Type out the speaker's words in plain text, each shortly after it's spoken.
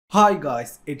Hi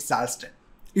guys, it's Alston.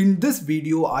 In this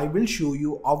video, I will show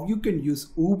you how you can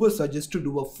use Ubersuggest to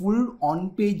do a full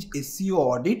on-page SEO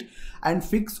audit and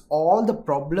fix all the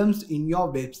problems in your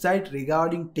website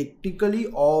regarding technically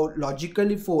or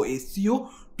logically for SEO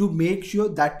to make sure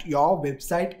that your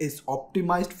website is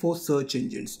optimized for search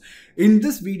engines. In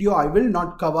this video, I will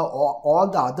not cover all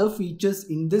the other features.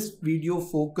 In this video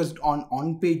focused on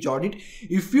on-page audit.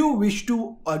 If you wish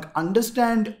to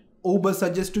understand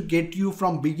Ubersuggest to get you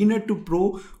from beginner to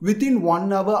pro within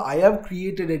 1 hour, I have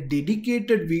created a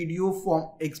dedicated video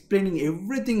for explaining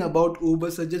everything about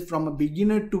Ubersuggest from a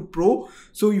beginner to pro.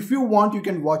 So if you want, you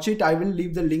can watch it. I will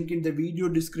leave the link in the video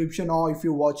description, or if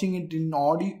you're watching it in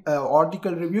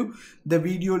article review, the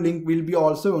video link will be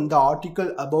also on the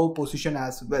article above position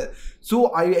as well. So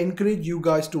I encourage you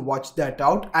guys to watch that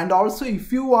out. And also,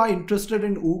 if you are interested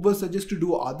in Ubersuggest to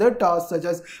do other tasks such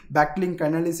as backlink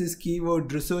analysis,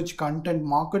 keyword research, content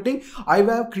marketing, I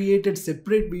have created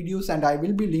separate videos and I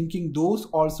will be linking those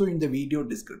also in the video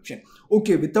description.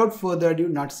 Okay, without further ado,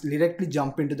 let's directly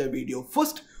jump into the video.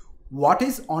 First, what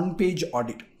is on-page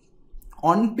audit?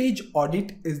 On-page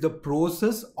audit is the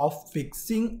process of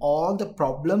fixing all the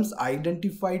problems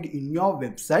identified in your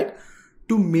website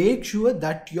to make sure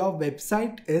that your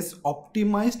website is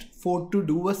optimized for to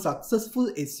do a successful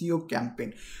SEO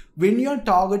campaign. When you're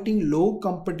targeting low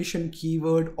competition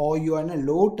keyword, or you are in a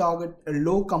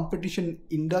low competition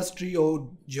industry or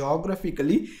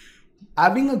geographically,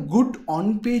 having a good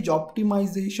on-page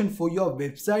optimization for your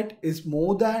website is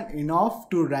more than enough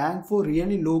to rank for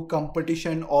really low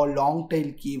competition or long tail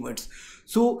keywords.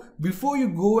 So before you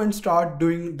go and start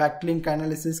doing backlink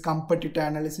analysis, competitor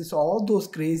analysis, all those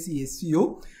crazy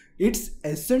SEO, it's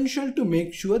essential to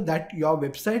make sure that your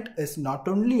website is not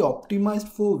only optimized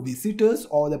for visitors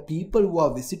or the people who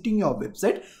are visiting your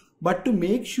website, but to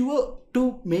make sure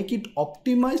to make it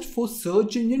optimized for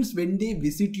search engines when they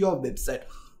visit your website.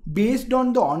 Based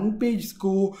on the on-page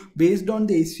score, based on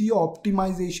the SEO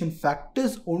optimization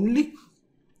factors, only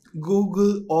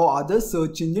Google or other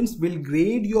search engines will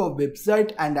grade your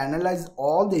website and analyze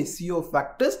all the SEO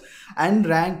factors and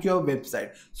rank your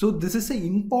website. So this is an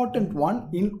important one.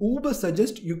 In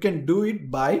Ubersuggest, you can do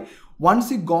it by,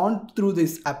 once you've gone through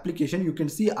this application, you can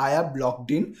see I have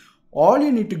logged in. All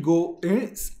you need to go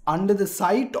is under the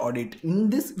site audit. In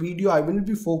this video, I will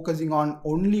be focusing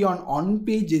only on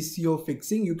on-page SEO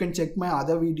fixing. You can check my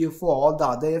other video for all the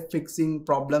other fixing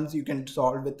problems you can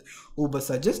solve with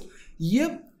Ubersuggest.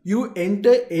 Here, you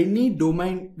enter any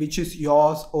domain which is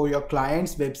yours or your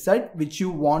client's website which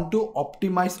you want to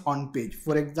optimize on page.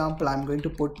 For example, I'm going to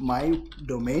put my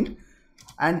domain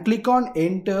and click on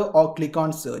enter or click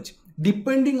on search.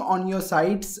 Depending on your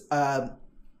site's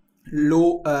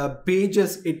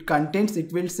pages it contains,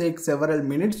 it will take several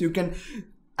minutes. You can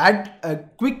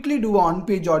quickly do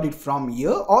on-page audit from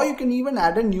here, or you can even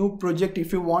add a new project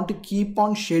if you want to keep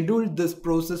on schedule this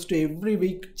process to every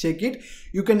week check it.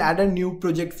 You can add a new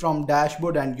project from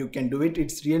dashboard and you can do it.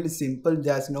 It's really simple,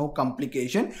 there's no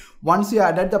complication. Once you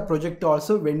added the project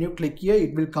also, when you click here,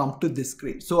 it will come to this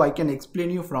screen. So I can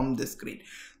explain you from this screen.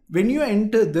 When you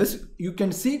enter this, you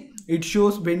can see it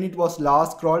shows when it was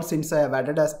last crawled, since I have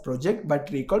added as project but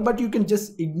recall, but you can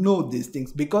just ignore these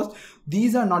things because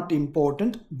these are not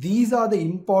important. These are the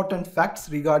important facts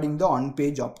regarding the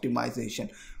on-page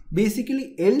optimization.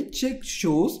 Basically, health check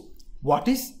shows what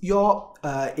is your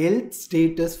health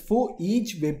status for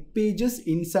each web pages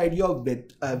inside your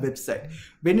website.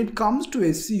 When it comes to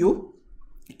SEO,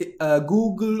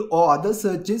 Google or other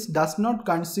searches does not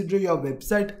consider your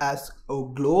website as a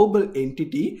global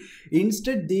entity.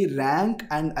 Instead, they rank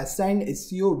and assign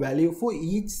SEO value for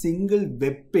each single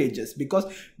web pages, because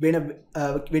when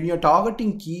you're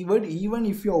targeting keyword, even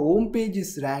if your home page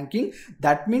is ranking,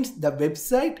 that means the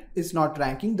website is not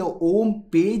ranking, the home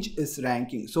page is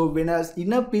ranking. So when an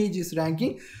inner page is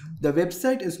ranking, the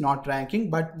website is not ranking,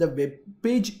 but the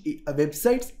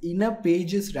website's inner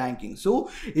page is ranking. So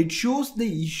it shows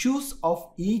the issues of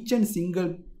each and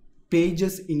single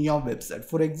pages in your website.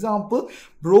 For example,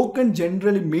 broken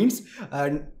generally means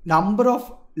number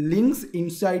of links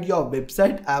inside your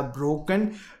website are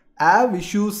broken. Have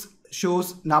issues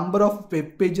shows number of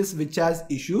web pages which has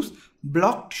issues.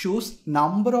 Blocked shows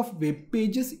number of web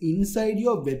pages inside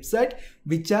your website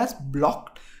which has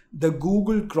blocked the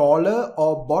Google crawler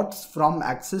or bots from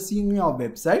accessing your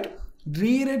website.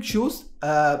 Redirect shows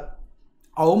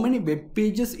how many web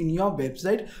pages in your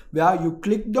website where you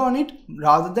clicked on it,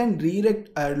 rather than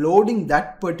loading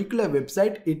that particular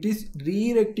website, it is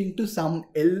redirecting to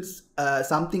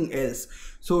something else.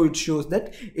 So it shows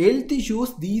that LT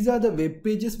shows these are the web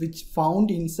pages which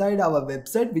found inside our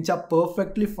website, which are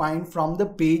perfectly fine from the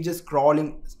page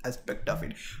scrolling aspect of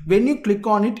it. When you click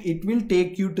on it, it will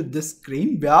take you to this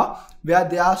screen where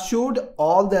they are showed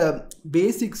all the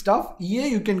basic stuff. Here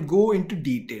you can go into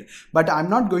detail, but I'm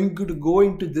not going to go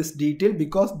into this detail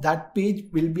because that page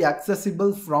will be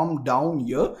accessible from down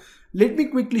here. Let me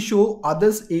quickly show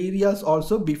others areas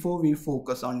also before we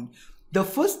focus on it. The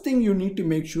first thing you need to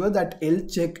make sure that L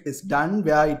check is done,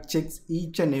 where it checks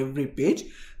each and every page.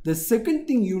 The second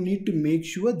thing you need to make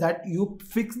sure that you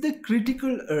fix the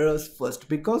critical errors first,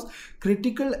 because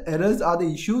critical errors are the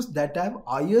issues that have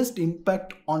highest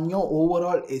impact on your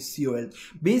overall SEO.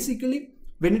 Basically,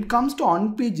 when it comes to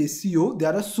on-page SEO,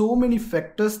 there are so many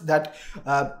factors that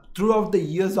throughout the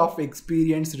years of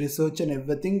experience, research and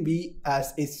everything, we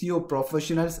as SEO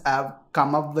professionals have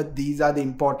come up with these are the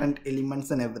important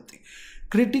elements and everything.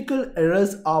 Critical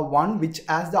errors are one which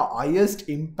has the highest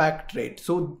impact rate.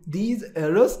 So these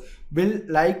errors will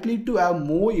likely to have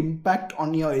more impact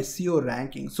on your SEO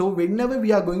ranking. So whenever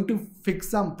we are going to fix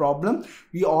some problem,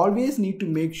 we always need to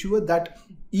make sure that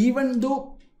even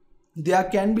though there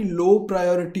can be low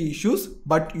priority issues,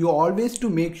 but you always to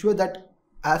make sure that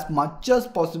as much as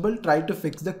possible try to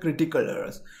fix the critical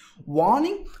errors.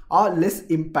 Warning are less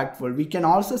impactful. We can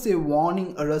also say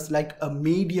warning errors like a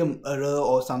medium error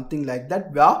or something like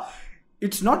that, where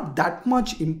it's not that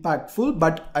much impactful,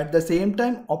 but at the same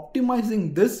time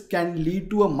optimizing this can lead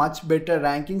to a much better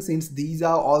ranking, since these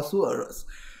are also errors.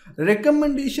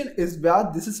 Recommendation is where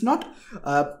this is not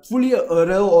fully an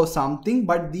error or something,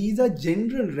 but these are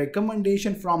general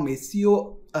recommendation from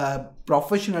SEO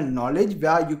professional knowledge,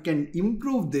 where you can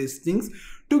improve these things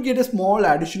to get a small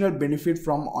additional benefit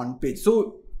from on page.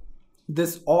 So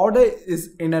this order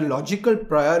is in a logical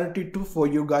priority for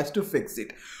you guys to fix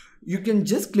it. You can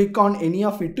just click on any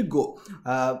of it to go.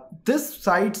 This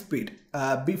site speed,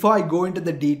 before I go into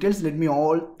the details, let me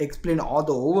explain all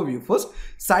the overview first.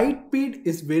 Site speed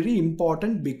is very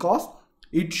important because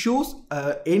it shows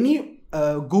any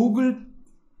Google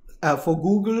for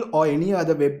Google or any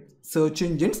other web search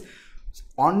engines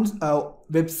on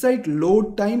website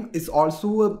load time is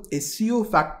also a SEO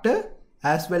factor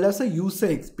as well as a user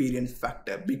experience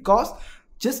factor. Because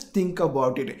just think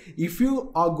about it, if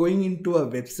you are going into a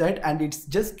website and it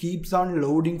just keeps on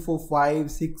loading for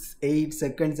 5, 6, 8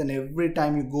 seconds, and every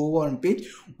time you go on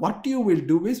page, what you will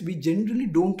do is, we generally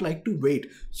don't like to wait,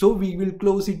 so we will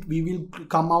close it, we will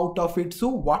come out of it. So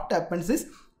what happens is,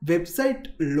 website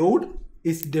load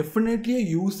is definitely a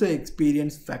user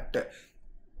experience factor.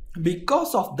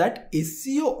 Because of that,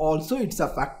 SEO also it's a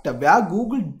factor, where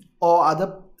Google or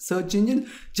other search engine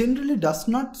generally does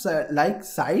not like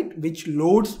site which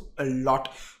loads a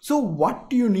lot. So what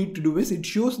you need to do is, it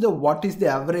shows the what is the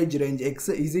average range.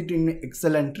 Is it in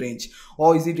excellent range,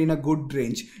 or is it in a good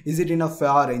range, is it in a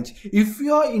fair range? If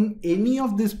you are in any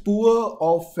of this poor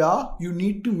or fair, you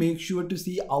need to make sure to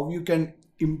see how you can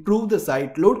improve the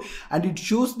site load, and it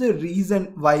shows the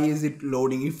reason why is it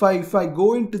loading. If I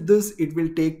go into this, it will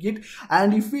take it,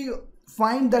 and if we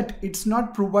find that it's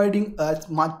not providing as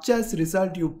much as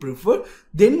result you prefer,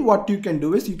 then what you can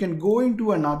do is, you can go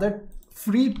into another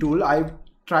free tool. I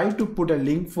try to put a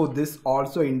link for this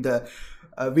also in the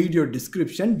video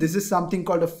description. This is something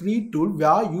called a free tool,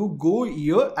 where you go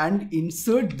here and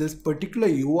insert this particular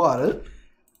URL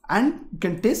and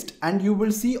can test, and you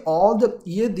will see all the,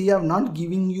 here they are not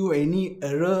giving you any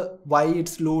error why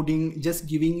it's loading, just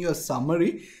giving you a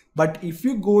summary. But if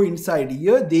you go inside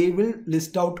here, they will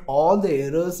list out all the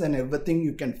errors and everything.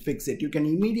 You can fix it. You can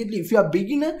immediately, if you are a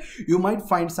beginner, you might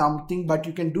find something, but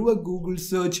you can do a Google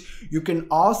search. You can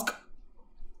ask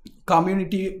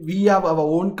community. We have our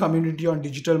own community on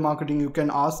digital marketing. You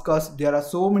can ask us. There are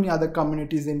so many other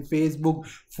communities in Facebook,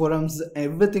 forums,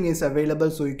 everything is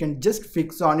available. So you can just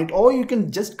fix on it, or you can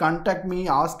just contact me,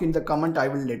 ask in the comment. I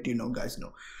will let you know, guys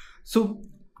know. So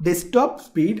desktop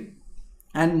speed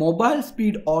and mobile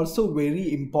speed also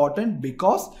very important,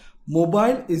 because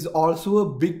mobile is also a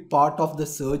big part of the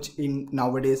search in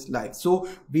nowadays life. So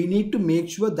we need to make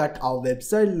sure that our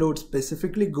website loads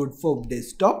specifically good for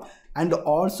desktop and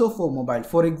also for mobile.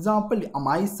 For example,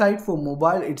 my site for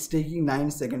mobile, it's taking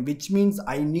 9 seconds, which means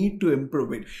I need to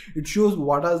improve it. It shows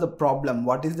what is the problem,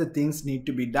 what is the things need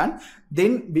to be done.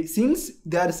 Then since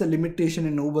there is a limitation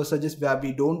in Ubersuggest where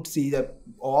we don't see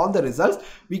all the results,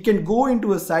 we can go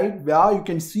into a site where you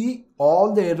can see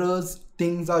all the errors,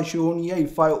 things are shown here.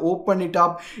 If I open it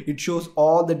up, it shows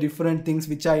all the different things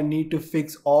which I need to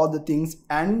fix, all the things,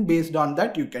 and based on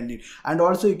that you can do. And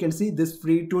also you can see this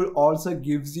free tool also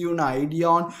gives you an idea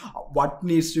on what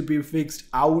needs to be fixed,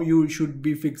 how you should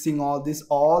be fixing all these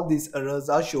errors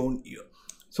are shown here.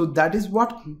 So that is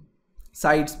what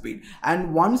site speed.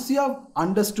 And once you have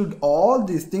understood all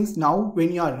these things, now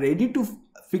when you are ready to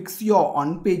fix your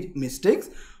on-page mistakes,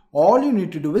 all you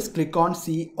need to do is click on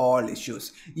see all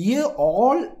issues. Here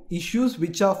all issues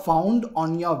which are found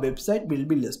on your website will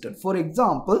be listed. For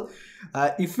example,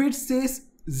 if it says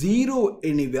 0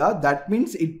 anywhere, that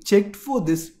means it checked for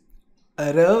this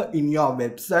error in your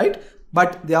website,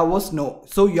 but there was no,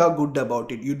 so you are good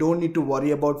about it. You don't need to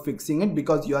worry about fixing it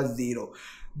because you are 0.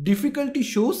 Difficulty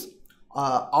shows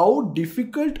how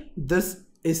difficult this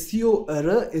SEO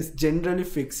error is generally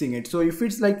fixing it. So if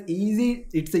it's like easy,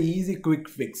 it's a easy quick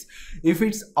fix. If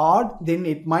it's hard, then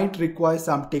it might require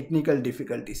some technical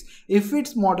difficulties. If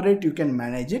it's moderate, you can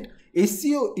manage it.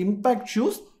 SEO impact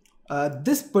shows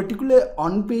this particular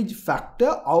on-page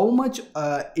factor, how much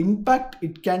impact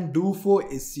it can do for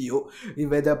SEO,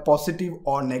 whether positive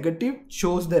or negative,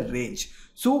 shows the range.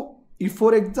 So if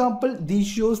for example these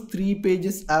shows 3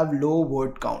 pages have low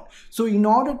word count, so in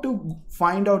order to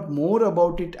find out more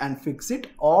about it and fix it,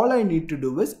 all I need to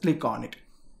do is click on it.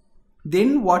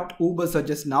 Then what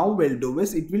Ubersuggest now will do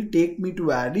is it will take me to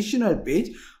an additional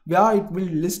page where it will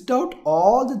list out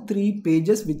all the 3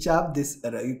 pages which have this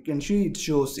error. You can see it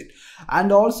shows it.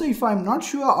 And also if I'm not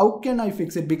sure how can I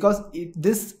fix it, because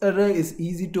this error is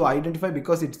easy to identify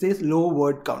because it says low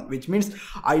word count, which means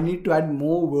I need to add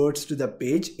more words to the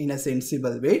page in a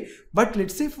sensible way. But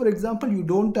let's say for example you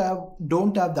don't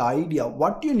have the idea.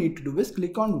 What you need to do is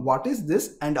click on what is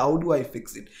this and how do I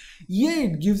fix it. Here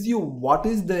it gives you what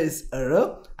is this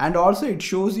error and also it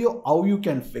shows you how you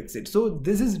can fix it. So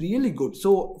this is really good.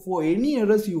 So for any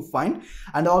errors you find,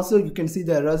 and also you can see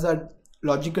the errors are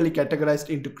logically categorized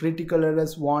into critical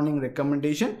errors, warning,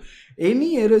 recommendation.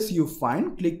 Any errors you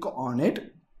find, click on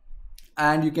it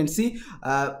and you can see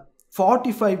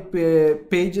 45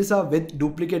 pages are with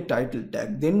duplicate title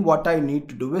tag. Then what I need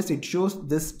to do is it shows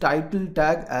this title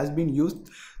tag has been used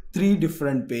 3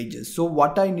 different pages. So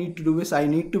what I need to do is I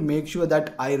need to make sure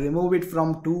that I remove it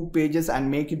from 2 pages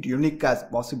and make it unique as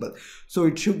possible. So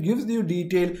it should gives you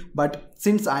detail, but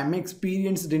since I'm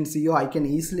experienced in SEO, I can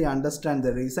easily understand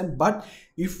the reason. But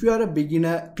if you are a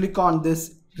beginner, click on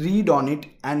this, read on it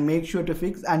and make sure to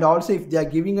fix. And also if they are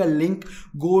giving a link,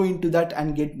 go into that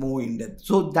and get more in depth.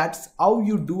 So that's how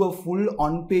you do a full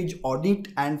on-page audit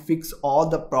and fix all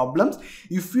the problems.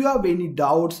 If you have any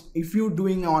doubts, if you're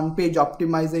doing on-page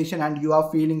optimization and you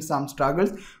are feeling some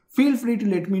struggles, feel free to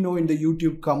let me know in the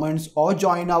YouTube comments or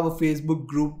join our Facebook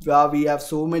group where we have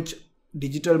so much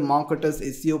digital marketers,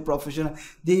 SEO professional.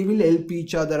 They will help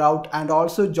each other out, and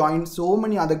also join so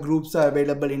many other groups are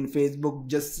available in Facebook.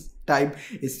 Just type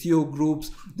SEO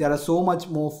groups, there are so much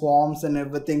more forms and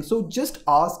everything. So just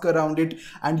ask around it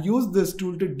and use this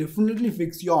tool to definitely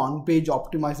fix your on-page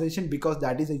optimization, because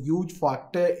that is a huge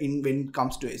factor in when it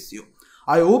comes to SEO.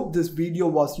 I hope this video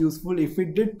was useful. If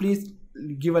it did, please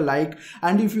give a like,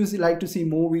 and if you like to see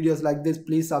more videos like this,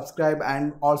 please subscribe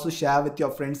and also share with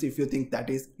your friends if you think that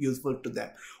is useful to them.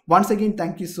 Once again,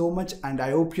 thank you so much and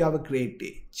I hope you have a great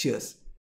day. Cheers.